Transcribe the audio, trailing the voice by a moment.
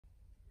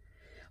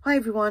Hi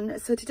everyone,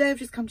 so today I've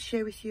just come to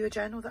share with you a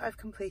journal that I've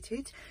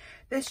completed.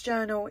 This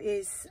journal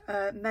is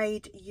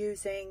made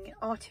using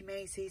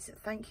ARTYmaze's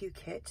thank you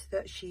kit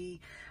that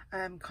she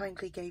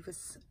kindly gave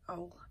us, I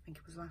think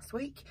it was last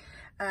week.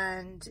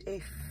 And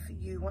if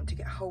you want to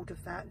get hold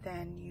of that,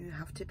 then you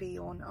have to be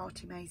on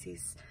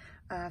ARTYmaze's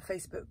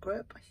Facebook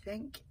group, I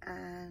think,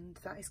 and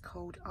that is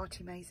called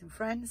ARTYmaze and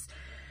Friends.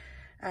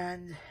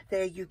 And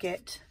there you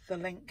get the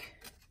link.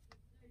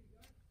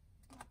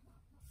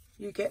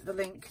 You get the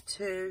link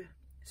to,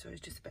 sorry,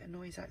 it's just a bit of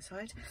noise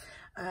outside.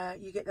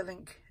 You get the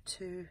link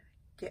to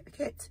get the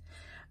kit.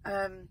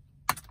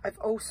 I've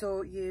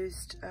also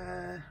used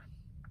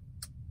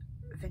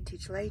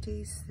Vintage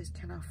Ladies. There's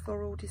kind of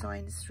floral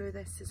designs through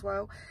this as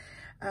well.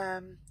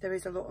 There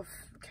is a lot of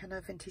kind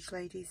of Vintage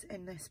Ladies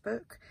in this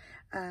book,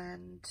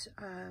 and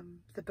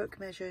the book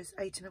measures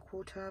 8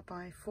 1/4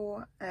 by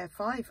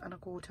 5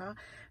 1/4,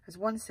 has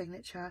one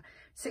signature,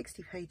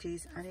 60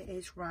 pages, and it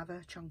is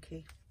rather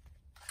chunky.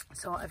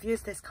 So I've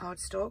used this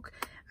cardstock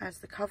as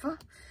the cover,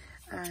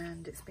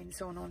 and it's been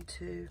sewn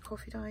onto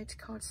coffee dyed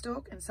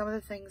cardstock, and some of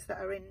the things that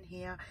are in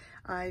here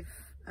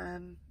I've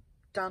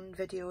done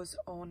videos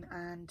on,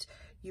 and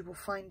you will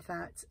find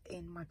that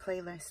in my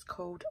playlist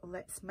called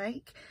Let's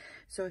Make.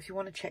 So if you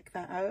want to check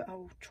that out,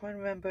 I'll try and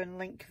remember and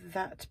link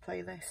that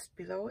playlist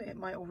below. It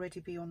might already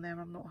be on there,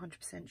 I'm not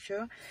 100%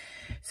 sure.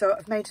 So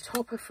I've made a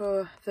topper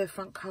for the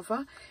front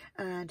cover,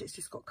 and it's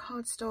just got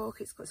cardstock,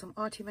 it's got some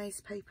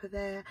ARTYmaze paper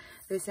there,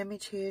 there's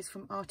images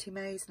from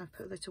ARTYmaze, and I've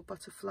put a little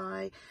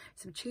butterfly,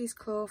 some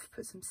cheesecloth,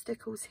 put some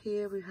stickles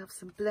here, we have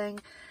some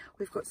bling,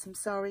 we've got some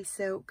sari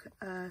silk,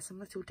 some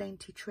little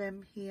dainty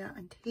trim here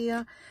and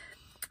here.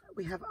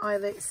 We have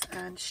eyelets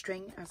and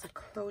string as a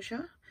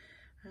closure,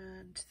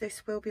 and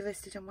this will be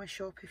listed on my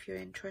shop if you're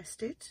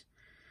interested.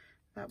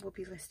 That will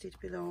be listed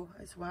below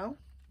as well.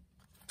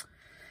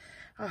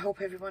 I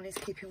hope everyone is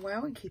keeping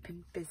well and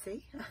keeping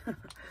busy.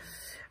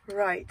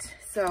 Right,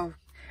 so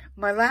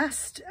my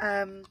last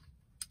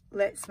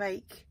Let's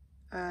Make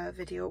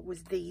video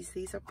was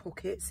these are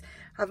pockets.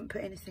 I haven't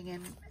put anything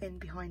in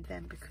behind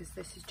them because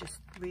this is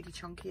just really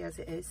chunky as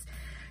it is.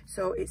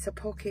 So it's a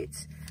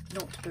pocket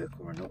notebook,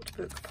 or a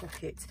notebook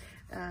pocket,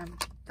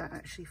 that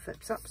actually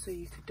flips up, so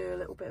you could do a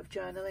little bit of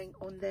journaling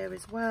on there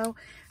as well.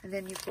 And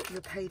then you've got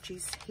your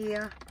pages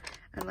here,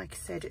 and like I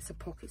said, it's a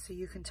pocket, so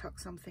you can tuck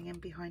something in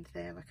behind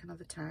there, like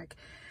another tag.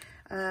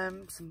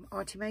 Some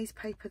ARTYmaze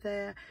paper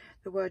there,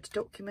 the word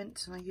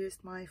document, and I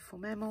used my full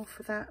memo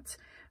for that.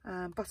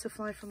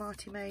 Butterfly from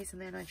ARTYmaze,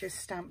 and then I just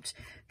stamped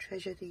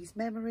treasure these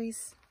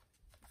memories.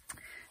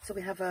 So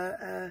we have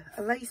a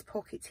lace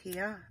pocket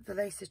here. The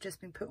lace has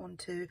just been put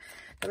onto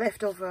the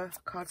leftover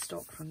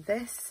cardstock from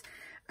this,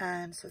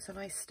 and so it's a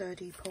nice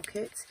sturdy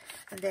pocket.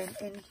 And then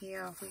in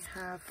here we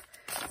have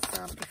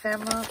some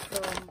ephemera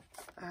from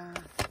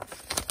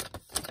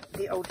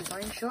the old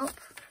design shop,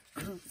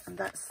 and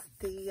that's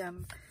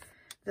the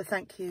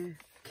thank you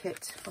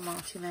kit from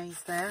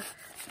ARTYmaze there.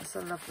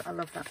 So I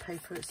love that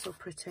paper, it's so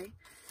pretty.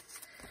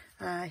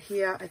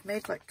 Here I've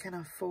made like kind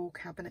of full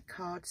cabinet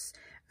cards,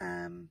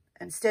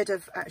 instead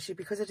of, actually,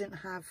 because I didn't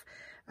have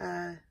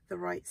the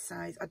right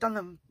size, I've done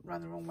them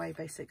rather the wrong way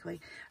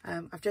basically.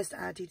 I've just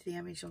added the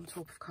image on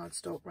top of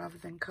cardstock rather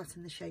than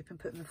cutting the shape and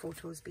putting the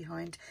photos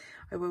behind.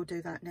 I will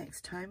do that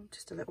next time,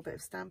 just a little bit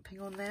of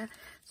stamping on there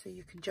so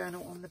you can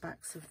journal on the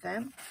backs of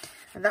them.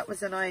 And that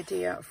was an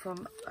idea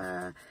from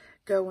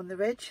Girl on the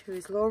Ridge, who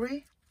is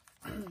Laurie.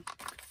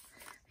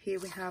 Here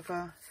we have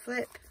a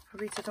flip, a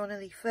Rita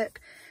Donnelly flip.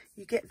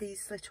 You get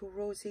these little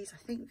rosies. I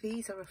think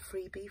these are a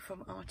freebie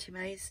from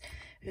ARTYmaze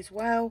as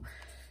well.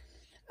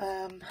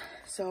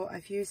 So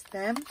I've used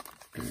them.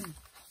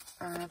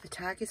 The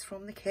tag is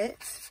from the kit,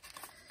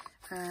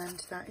 and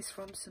that is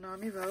from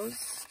Tsunami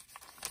Rose.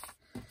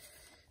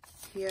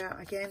 Here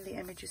again, the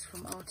image is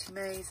from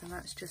ARTYmaze, and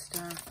that's just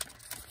a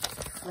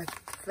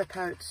flip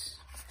out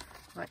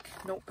like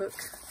notebook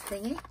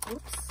thingy.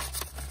 Oops,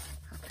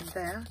 happened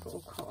there, got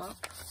all caught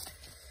up.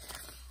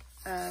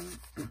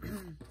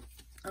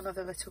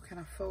 Another little kind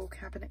of full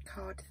cabinet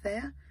card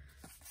there.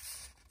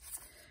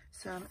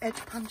 Some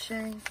edge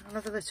punching,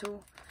 another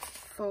little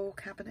full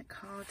cabinet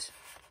card.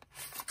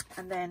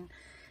 And then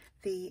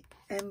the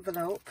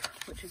envelope,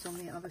 which is on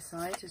the other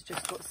side, has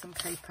just got some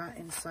paper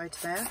inside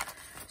there.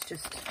 It's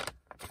just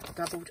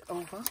doubled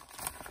over.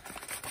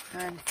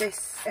 And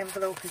this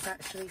envelope is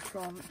actually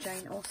from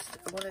Jane Austen,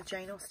 one of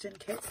Jane Austen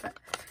kits that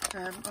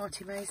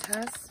ARTYmaze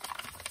has.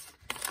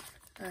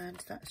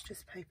 And that's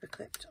just paper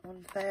clipped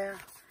on there,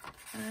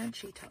 and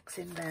she tucks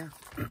in there.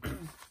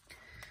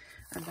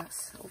 And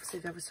that's obviously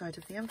the other side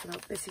of the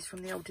envelope. This is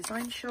from the old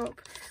design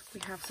shop.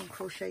 We have some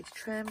crocheted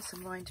trim,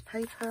 some lined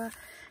paper.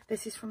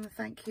 This is from the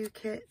thank you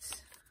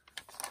kit.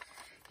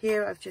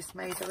 Here I've just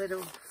made a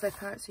little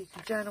flip out so you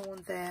can journal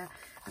on there,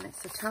 and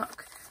it's a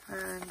tuck,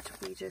 and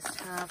we just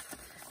have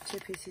 2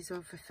 pieces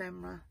of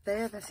ephemera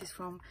there. This is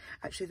from,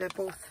 actually they're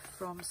both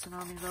from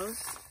Tsunami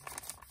Rose.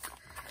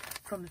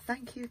 From the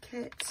thank you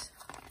kit,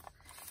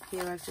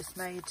 here I've just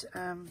made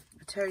a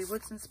Terri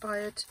Woods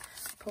inspired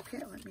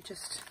pocket. Let me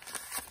just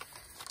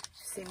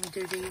seen me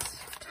do these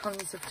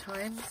tons of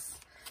times.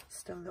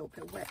 Still a little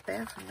bit wet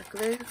there from the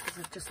glue because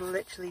I've just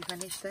literally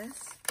finished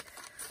this.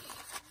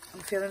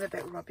 I'm feeling a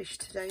bit rubbish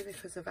today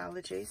because of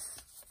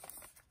allergies.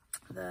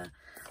 The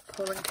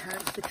pollen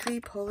count, the tree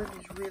pollen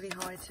is really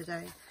high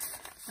today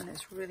and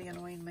it's really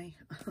annoying me.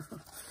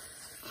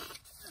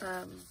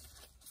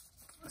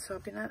 So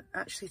I've been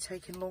actually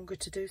taking longer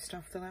to do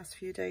stuff the last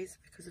few days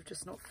because I've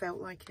just not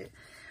felt like it.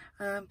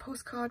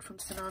 Postcard from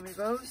Tsunami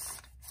Rose.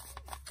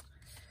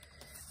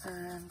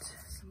 And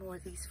some more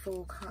of these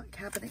full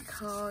cabinet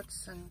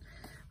cards, and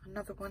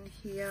another one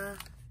here.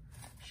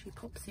 She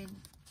pops in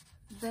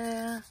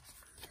there.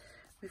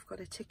 We've got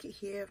a ticket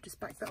here. I've just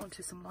backed that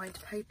onto some lined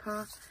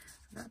paper,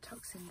 and that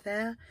tucks in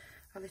there.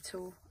 A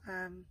little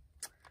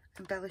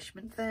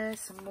embellishment there.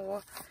 Some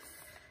more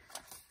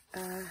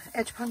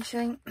edge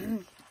punching.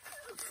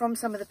 From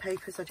some of the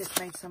papers, I just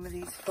made some of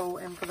these full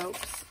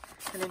envelopes,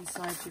 and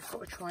inside we've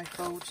got a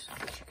trifold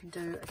which you can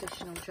do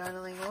additional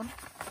journaling on.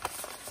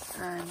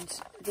 And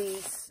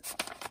these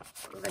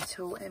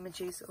little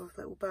images of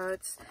little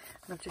birds,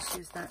 and I've just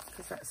used that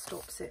because that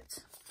stops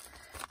it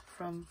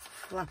from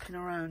flapping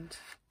around.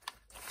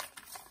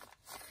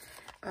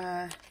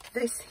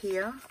 This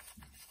here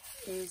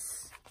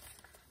is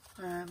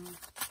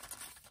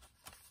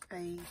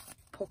a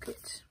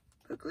pocket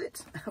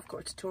booklet. I've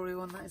got a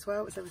tutorial on that as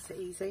well. It's ever so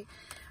easy.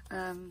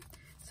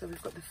 So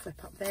we've got the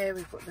flip up there,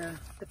 we've got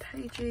the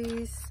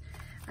pages,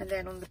 and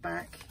then on the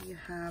back you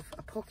have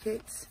a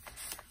pocket.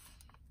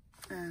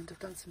 And I've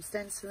done some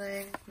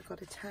stenciling. We've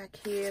got a tag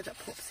here that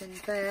pops in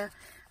there,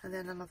 and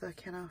then another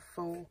kind of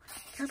full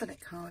cabinet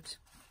card.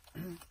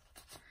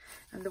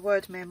 And the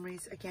word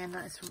memories, again,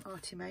 that is from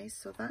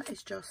ARTYmaze, so that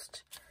is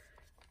just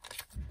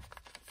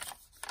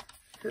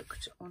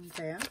hooked on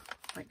there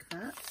like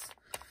that.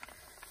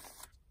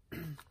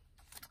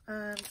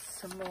 And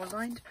some more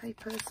lined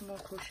paper, some more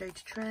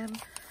crocheted trim,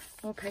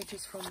 more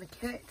pages from the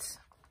kit.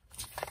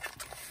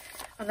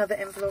 Another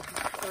envelope.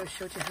 I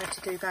showed you how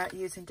to do that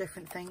using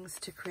different things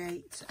to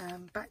create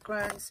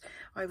backgrounds.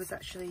 I was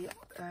actually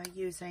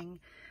using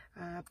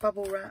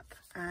bubble wrap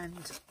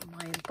and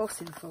my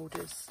embossing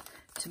folders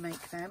to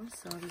make them.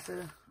 So there's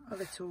a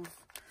little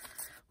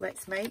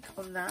let's make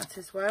on that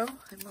as well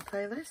in my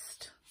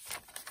playlist.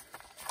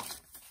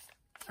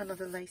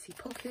 Another lacy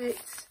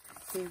pocket.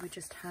 Here we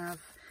just have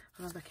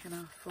another kind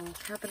of full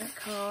cabinet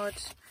card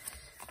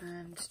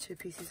and 2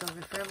 pieces of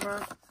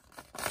ephemera.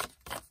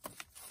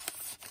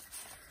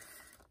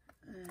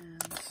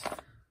 And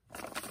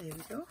there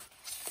we go.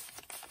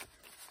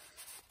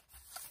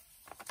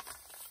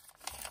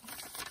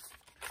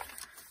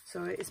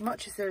 So as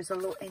much as there's a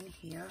lot in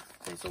here,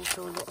 there's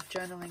also a lot of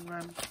journaling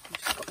room. I've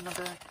just got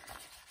another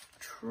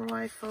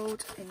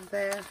trifold in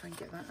there, if I can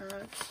get that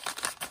out.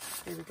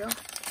 There we go.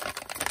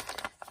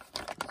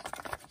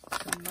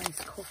 Some nice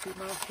coffee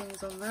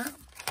markings on that.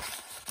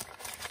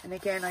 And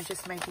again, I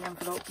just made the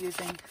envelope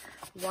using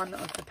one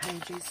of the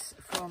pages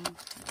from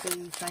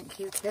the thank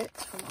you kit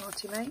from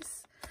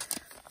ARTYmaze.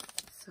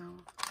 So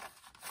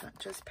that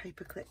just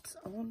paper clips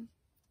on.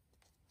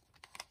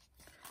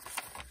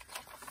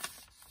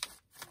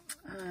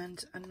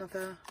 And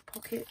another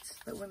pocket,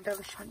 little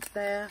embellishment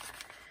there.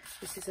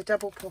 This is a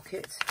double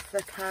pocket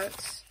flip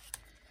out.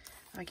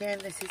 Again,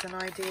 this is an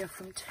idea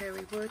from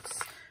Terri Woods.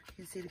 You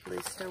can see the glue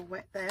is still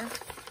wet there.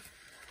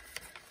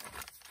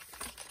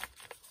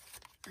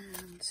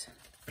 And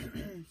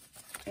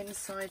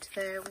inside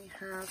there we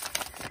have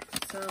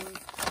some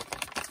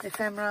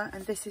ephemera,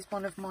 and this is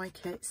one of my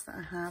kits that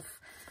I have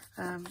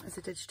as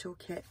a digital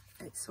kit.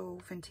 It's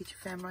all vintage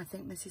ephemera. I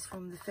think this is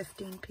from the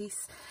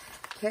 15-piece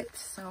kit,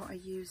 so I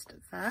used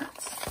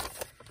that,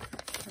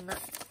 and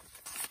that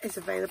is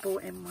available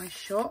in my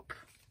shop.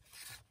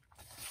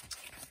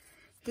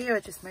 Here I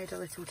just made a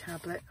little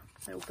tablet,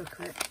 little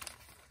booklet.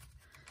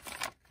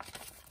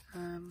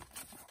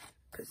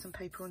 Put some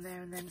paper on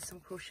there and then some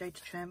crocheted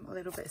trim, a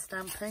little bit of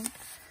stamping.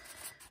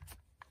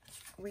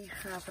 We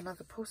have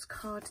another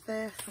postcard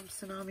there from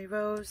Tsunami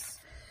Rose,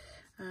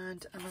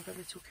 and another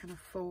little kind of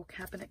full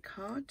cabinet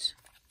card.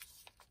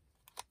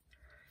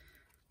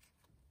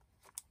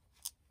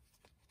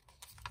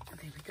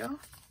 There we go.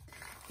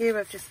 Here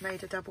I've just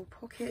made a double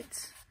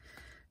pocket.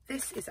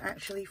 This is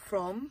actually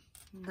from,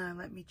 no,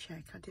 let me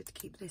check, I did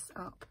keep this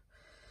up.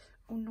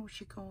 Oh no,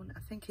 she's gone. I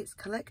think it's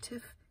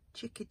Collective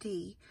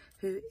Chickadee,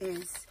 who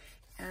is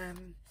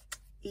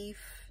Eve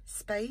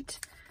Spade.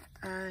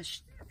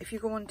 If you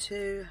go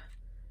onto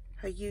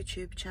her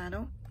YouTube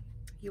channel,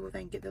 you will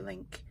then get the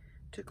link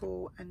to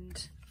go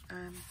and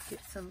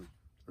get some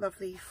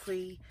lovely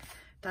free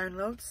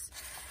downloads.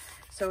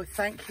 So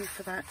thank you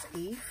for that,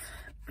 Eve.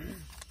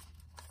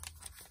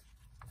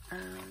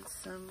 And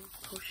some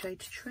crocheted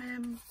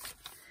trim.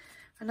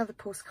 Another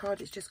postcard,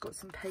 it's just got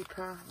some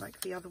paper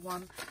like the other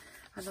one.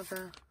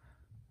 Another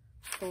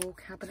full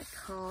cabinet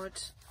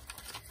card.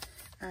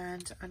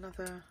 And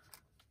another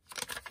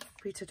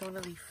Rita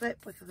Donnelly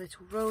flip with a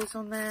little rose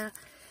on there.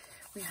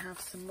 We have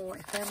some more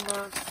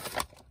ephemera.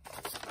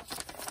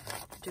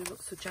 Do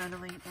lots of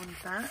journaling on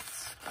that.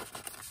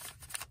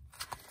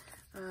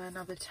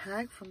 Another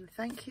tag from the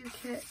thank you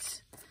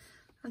kit,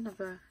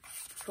 another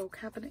full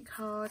cabinet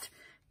card,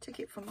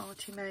 ticket from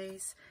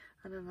ARTYmaze,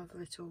 and another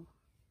little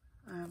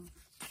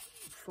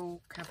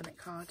full cabinet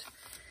card.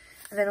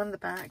 And then on the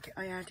back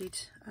I added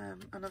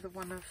another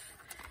one of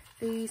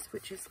these,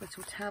 which is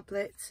little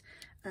tablets,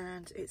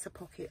 and it's a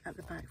pocket at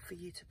the back for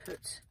you to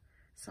put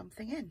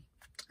something in,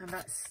 and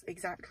that's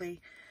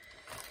exactly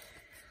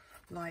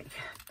like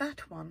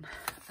that one,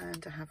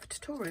 and I have a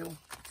tutorial.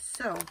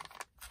 So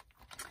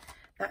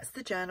that's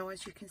the journal.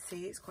 As you can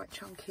see, it's quite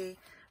chunky.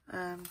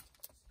 I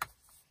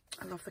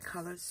love the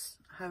colours,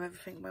 how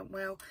everything went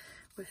well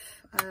with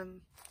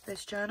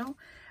this journal.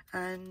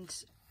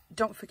 And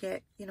don't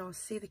forget, you know,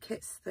 see the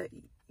kits that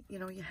you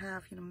know you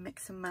have, you know,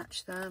 mix and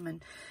match them,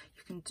 and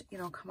you can, you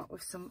know, come up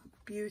with some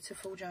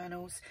beautiful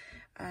journals.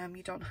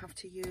 You don't have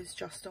to use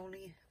just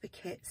only the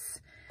kits,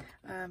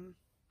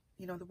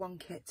 you know, the one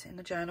kit in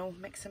the journal.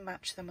 Mix and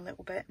match them a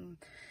little bit and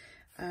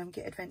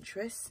get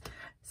adventurous.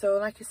 So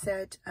like I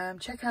said,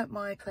 check out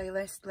my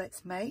playlist,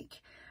 Let's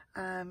Make.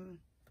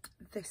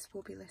 This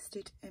will be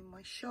listed in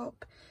my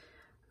shop.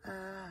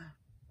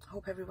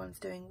 Hope everyone's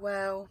doing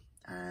well,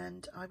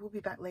 and I will be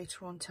back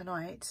later on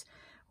tonight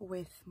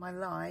with my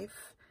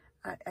live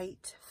at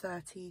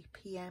 8:30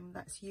 p.m.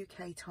 that's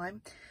UK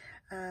time.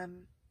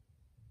 And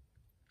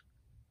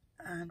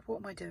what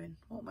am I doing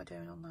on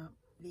that?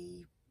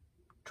 The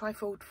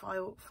trifold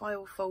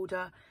file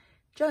folder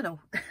journal.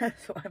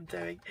 That's what I'm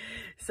doing.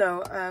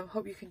 So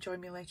hope you can join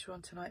me later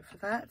on tonight for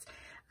that,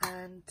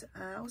 and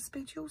I'll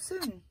speak to you all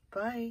soon.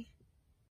 Bye.